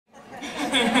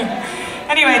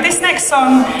Anyway, this next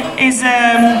song is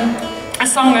a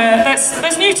song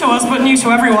that's new to us, but new to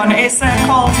everyone. It's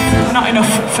called Not Enough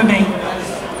For Me.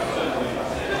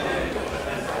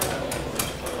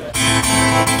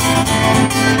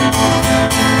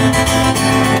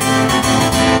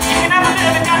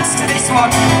 To this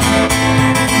one.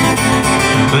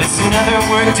 But it's another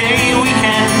workday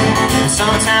weekend.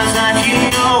 Sometimes life, you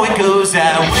know, it goes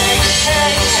that way.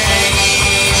 Hey, hey.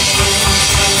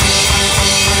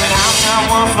 But I'm not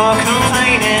one for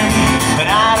complaining, but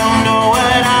I don't know what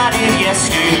I did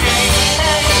yesterday.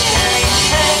 Hey, hey,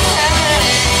 hey, hey.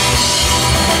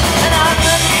 And I'm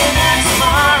looking at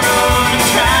tomorrow and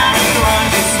trying to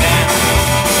understand.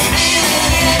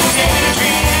 Living in a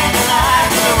daydream, the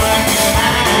life of a working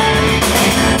man.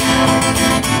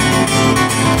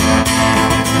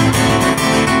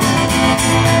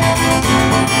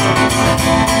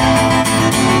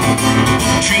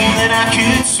 Dream that I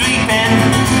could sleep in,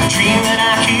 dream that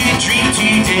I could dream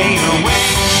today away.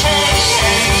 Hey,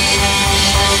 hey.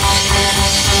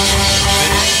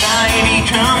 But anxiety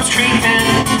comes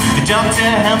creeping, the doctor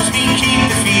helps me keep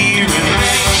the fear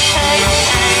away. Hey,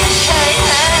 hey, hey,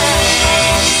 hey.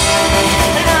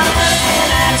 And I'm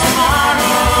looking at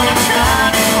tomorrow and I'm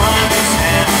trying to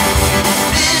understand.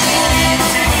 Living in a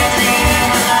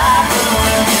daydream, a life of a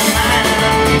working man.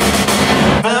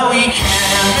 But we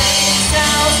can't make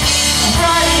sounds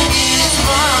brighter than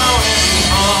tomorrow. Every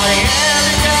boy,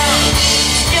 every girl,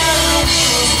 together we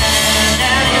will stand.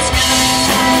 And it's gonna be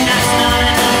tough, that's not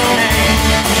enough for me.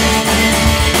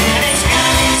 And it's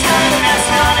gonna be tough, that's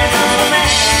not enough for me.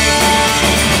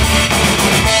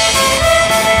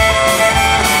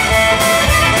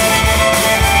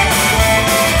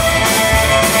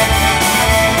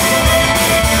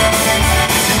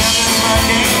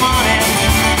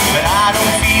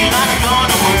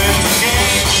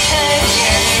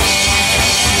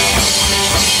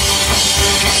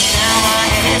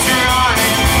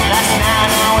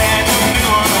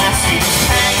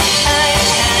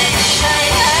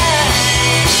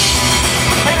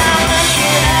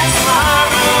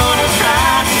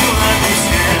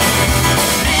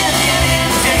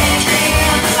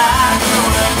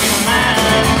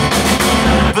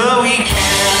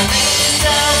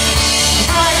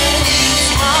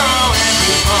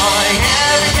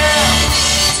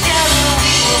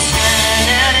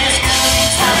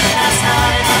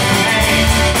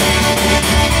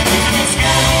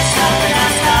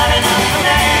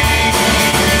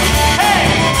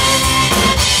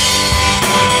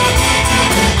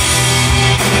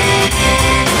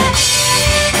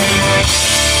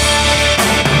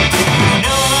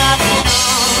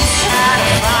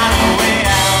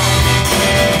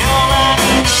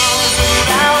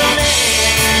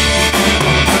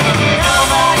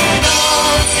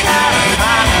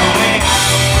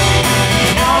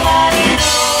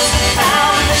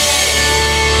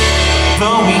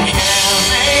 But we can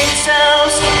make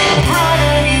sounds brighter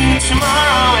than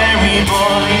tomorrow. Every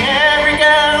boy, every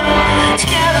girl,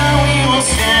 together we will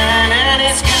stand. And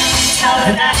it's gonna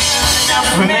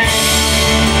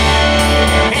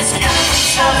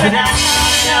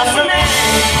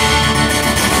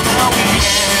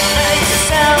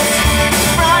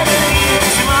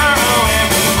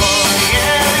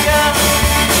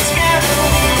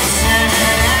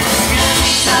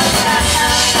be tough, and that's not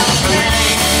enough for me.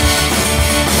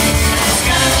 It's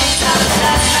gonna be tough, and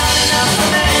that's not enough for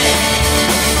me.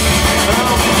 But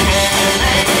we can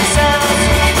make sounds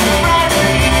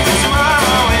brighter than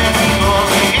tomorrow. Every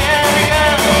boy, every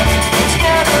girl,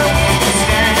 together we will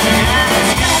stand. And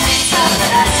it's gonna be tough, and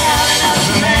that's not enough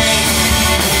for me.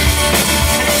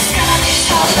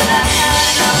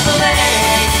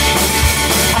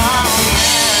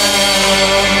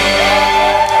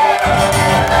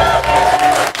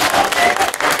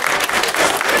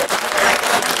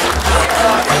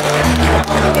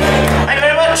 Thank you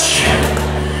very much.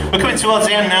 We're coming towards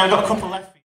the end now, we've got a couple left.